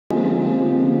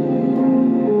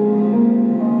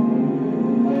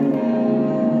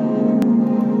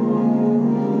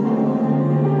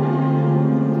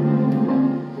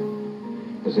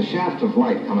flash of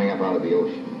light coming up out of the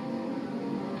ocean.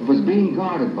 It was being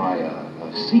guarded by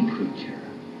a sea creature.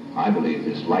 I believe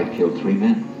this light killed 3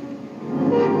 men.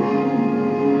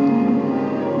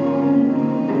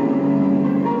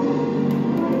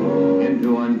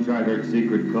 Into uncharted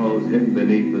secret coves hidden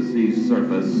beneath the sea's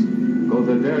surface go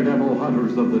the daredevil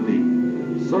hunters of the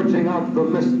deep, searching out the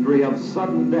mystery of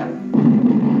sudden death,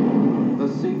 the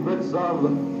secrets of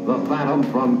the Phantom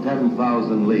from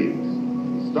 10,000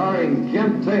 Leagues, starring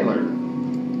Kent Taylor,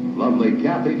 lovely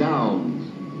Cathy Downs,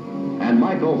 and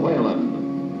Michael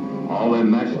Whalen, all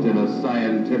enmeshed in a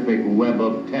scientific web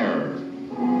of terror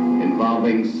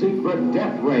involving secret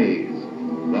death rays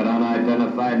that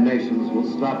unidentified nations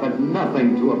will stop at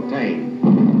nothing to obtain.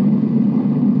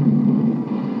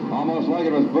 Almost like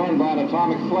it was burned by an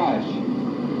atomic flash.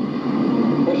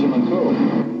 Fishermen, too.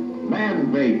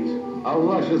 Man bait, a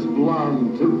luscious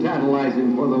blonde too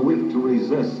tantalizing for the weak to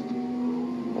resist.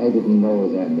 I didn't know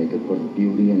then they could put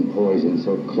beauty and poison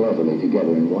so cleverly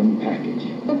together in one package.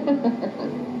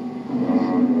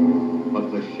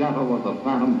 But the shadow of the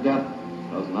Phantom Death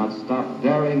does not stop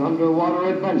daring underwater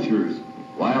adventures,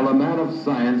 while a man of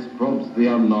science probes the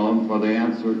unknown for the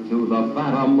answer to the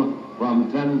Phantom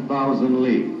from 10,000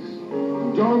 Leagues.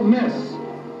 Don't miss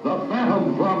the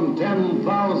Phantom from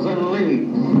 10,000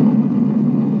 Leagues.